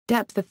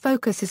Depth of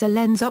focus is a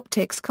lens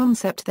optics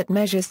concept that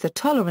measures the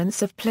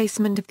tolerance of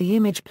placement of the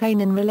image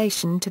plane in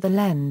relation to the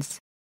lens.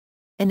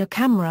 In a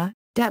camera,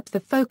 depth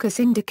of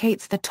focus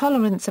indicates the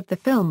tolerance of the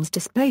film's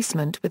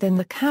displacement within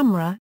the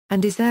camera,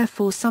 and is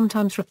therefore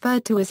sometimes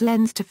referred to as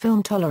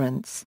lens-to-film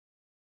tolerance.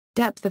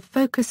 Depth of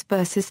focus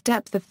versus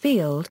depth of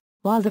field.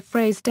 While the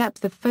phrase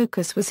depth of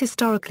focus was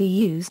historically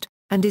used,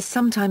 and is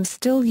sometimes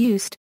still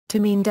used, to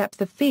mean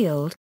depth of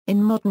field,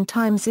 in modern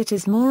times it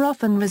is more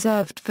often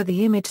reserved for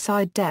the image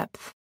side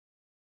depth.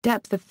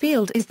 Depth of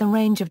field is the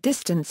range of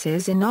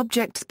distances in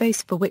object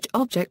space for which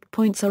object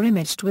points are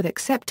imaged with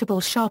acceptable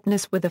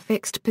sharpness with a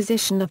fixed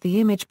position of the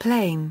image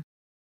plane.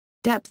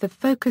 Depth of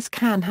focus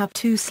can have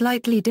two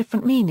slightly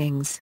different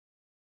meanings.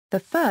 The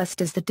first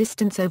is the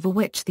distance over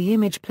which the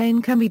image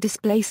plane can be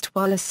displaced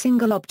while a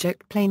single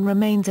object plane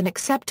remains in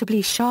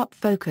acceptably sharp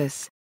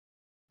focus.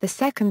 The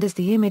second is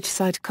the image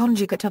side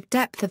conjugate of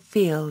depth of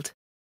field.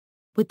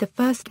 With the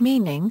first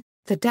meaning,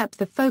 the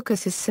depth of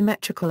focus is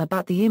symmetrical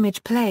about the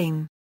image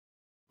plane.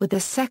 With the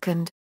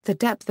second, the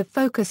depth of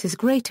focus is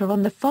greater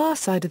on the far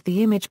side of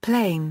the image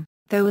plane,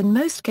 though in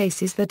most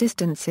cases the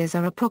distances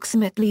are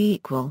approximately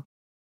equal.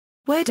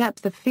 Where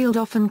depth of field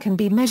often can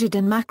be measured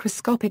in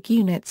macroscopic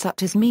units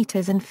such as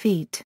meters and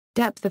feet,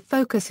 depth of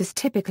focus is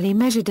typically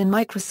measured in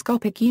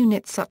microscopic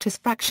units such as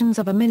fractions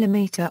of a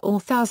millimeter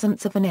or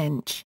thousandths of an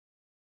inch.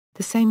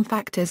 The same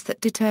factors that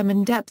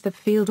determine depth of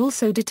field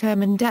also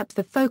determine depth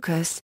of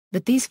focus,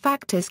 but these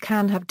factors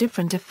can have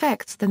different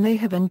effects than they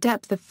have in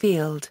depth of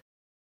field.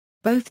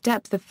 Both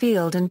depth of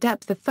field and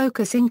depth of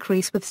focus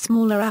increase with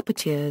smaller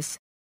apertures.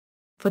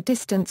 For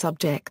distance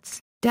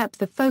objects,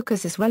 depth of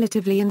focus is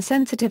relatively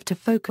insensitive to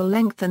focal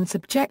length and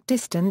subject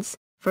distance,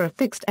 for a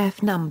fixed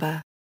f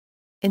number.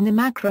 In the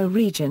macro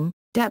region,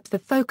 depth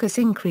of focus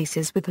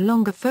increases with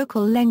longer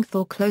focal length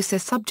or closer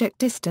subject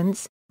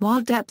distance,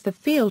 while depth of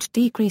field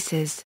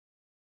decreases.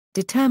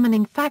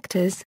 Determining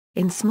factors: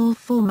 in small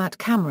format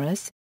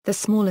cameras, the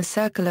smaller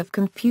circle of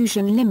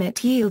confusion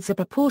limit yields a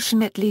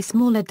proportionately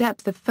smaller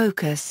depth of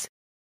focus.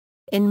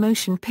 In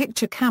motion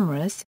picture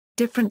cameras,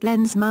 different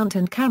lens mount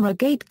and camera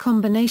gate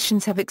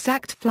combinations have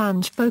exact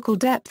flange focal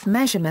depth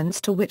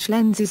measurements to which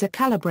lenses are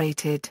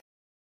calibrated.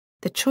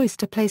 The choice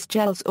to place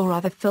gels or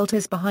other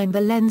filters behind the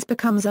lens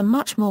becomes a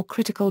much more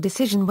critical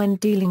decision when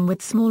dealing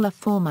with smaller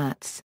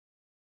formats.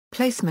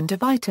 Placement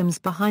of items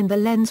behind the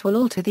lens will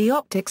alter the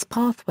optics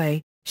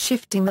pathway,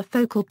 shifting the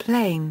focal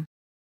plane.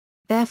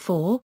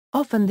 Therefore,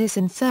 often this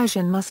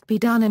insertion must be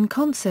done in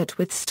concert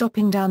with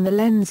stopping down the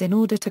lens in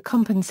order to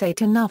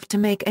compensate enough to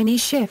make any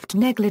shift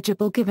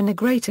negligible given a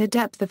greater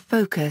depth of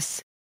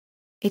focus.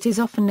 It is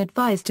often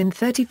advised in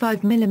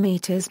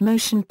 35mm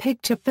motion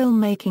picture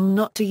filmmaking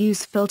not to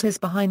use filters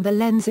behind the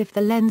lens if the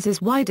lens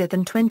is wider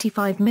than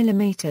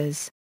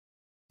 25mm.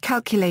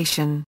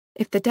 Calculation: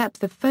 if the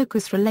depth of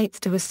focus relates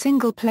to a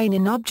single plane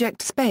in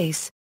object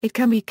space, it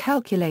can be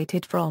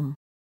calculated from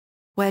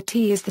where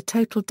T is the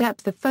total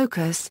depth of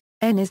focus,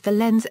 N is the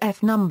lens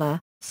f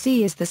number,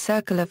 C is the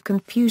circle of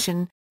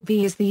confusion,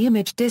 V is the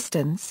image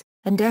distance,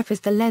 and F is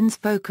the lens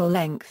focal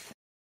length.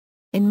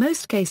 In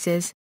most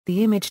cases,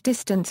 the image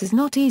distance is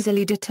not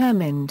easily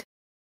determined.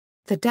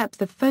 The depth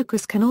of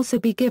focus can also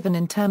be given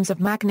in terms of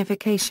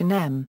magnification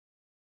M.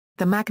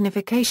 The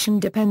magnification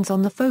depends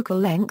on the focal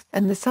length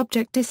and the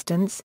subject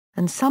distance,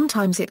 and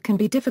sometimes it can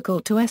be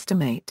difficult to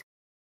estimate.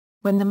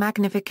 When the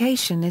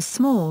magnification is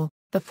small,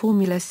 the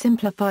formula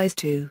simplifies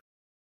to.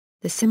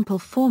 The simple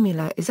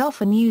formula is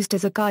often used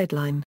as a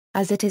guideline,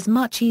 as it is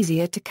much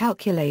easier to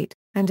calculate,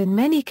 and in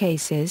many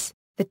cases,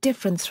 the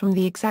difference from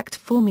the exact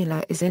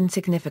formula is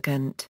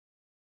insignificant.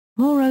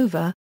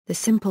 Moreover, the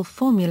simple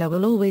formula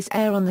will always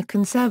err on the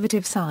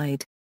conservative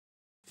side.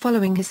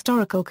 Following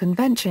historical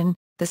convention,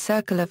 the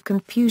circle of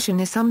confusion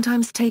is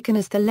sometimes taken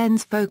as the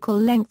lens focal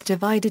length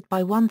divided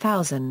by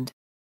 1000.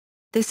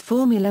 This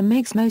formula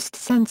makes most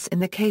sense in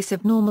the case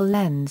of normal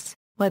lens,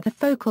 where the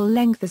focal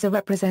length is a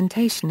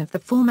representation of the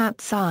format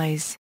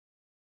size.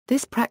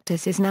 This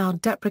practice is now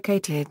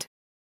deprecated.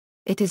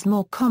 It is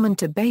more common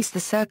to base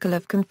the circle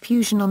of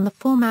confusion on the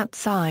format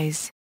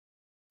size.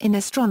 In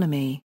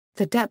astronomy,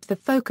 the depth of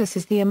focus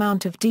is the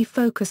amount of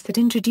defocus that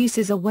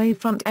introduces a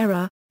wavefront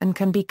error, and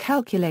can be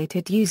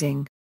calculated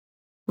using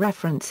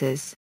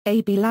references: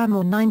 A. B.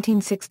 Lamore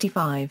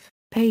 1965,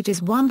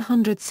 pages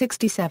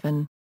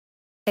 167.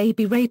 A.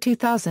 B. Ray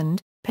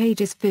 2000,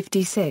 pages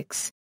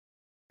 56.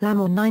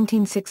 Lamore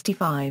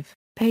 1965,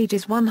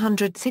 pages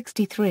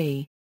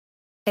 163.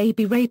 A.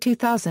 B. Ray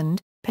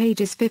 2000,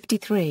 pages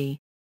 53.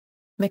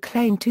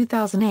 McLean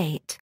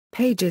 2008,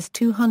 pages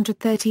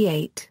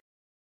 238.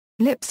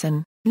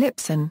 Lipson,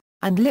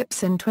 and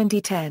Lipson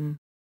 2010.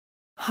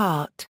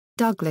 Hart,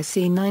 Douglas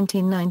C.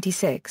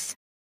 1996.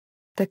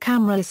 The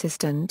Camera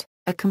Assistant,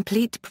 A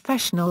Complete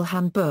Professional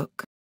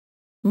Handbook.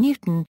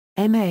 Newton,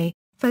 M.A.,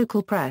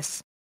 Focal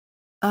Press.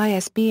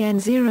 ISBN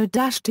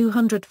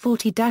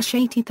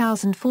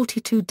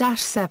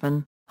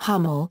 0-240-80042-7,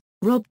 Hummel,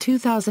 Rob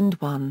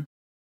 2001.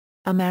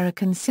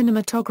 American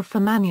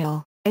Cinematographer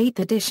Manual, 8th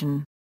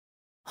edition.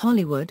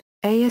 Hollywood,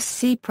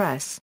 ASC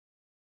Press.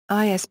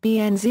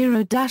 ISBN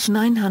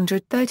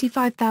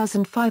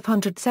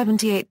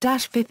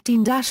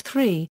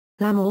 0-935578-15-3,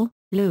 Lamore,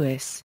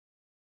 Louis.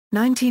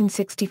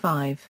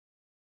 1965.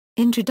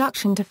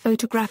 Introduction to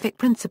Photographic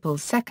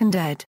Principles 2nd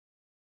ed.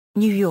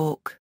 New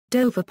York,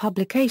 Dover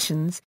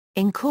Publications,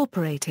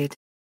 Incorporated.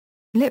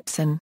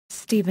 Lipson,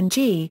 Stephen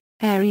G.,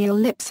 Ariel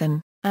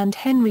Lipson, and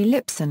Henry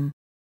Lipson.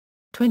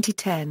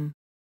 2010.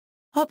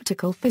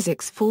 Optical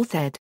Physics 4th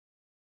ed.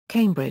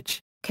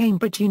 Cambridge,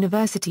 Cambridge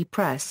University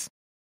Press.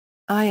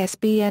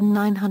 ISBN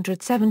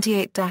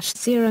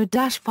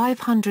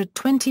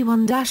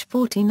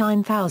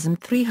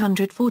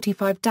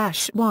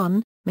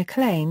 978-0-521-49345-1,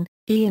 McLean,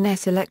 Ian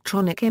S.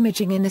 Electronic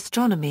Imaging in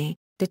Astronomy,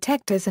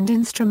 Detectors and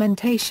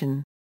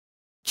Instrumentation.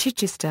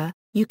 Chichester,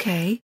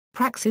 UK,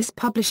 Praxis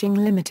Publishing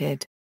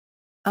Limited.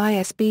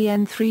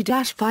 ISBN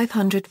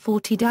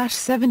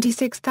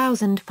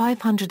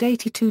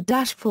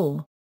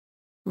 3-540-76582-4.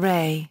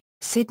 Ray,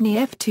 Sidney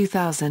F.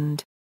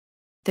 2000.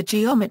 The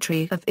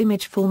Geometry of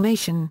Image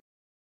Formation.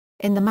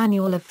 In the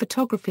Manual of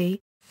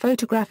Photography,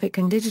 Photographic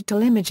and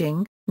Digital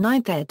Imaging,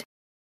 9th ed.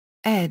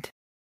 ed.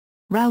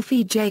 Ralph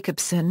E.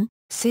 Jacobson,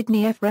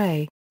 Sidney F.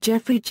 Ray,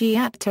 Geoffrey G.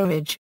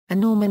 Atteridge, and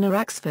Norman R.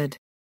 Axford.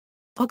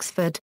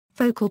 Oxford,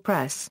 Focal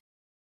Press.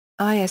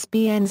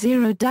 ISBN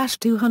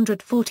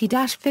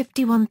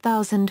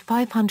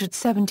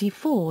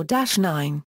 0-240-51574-9.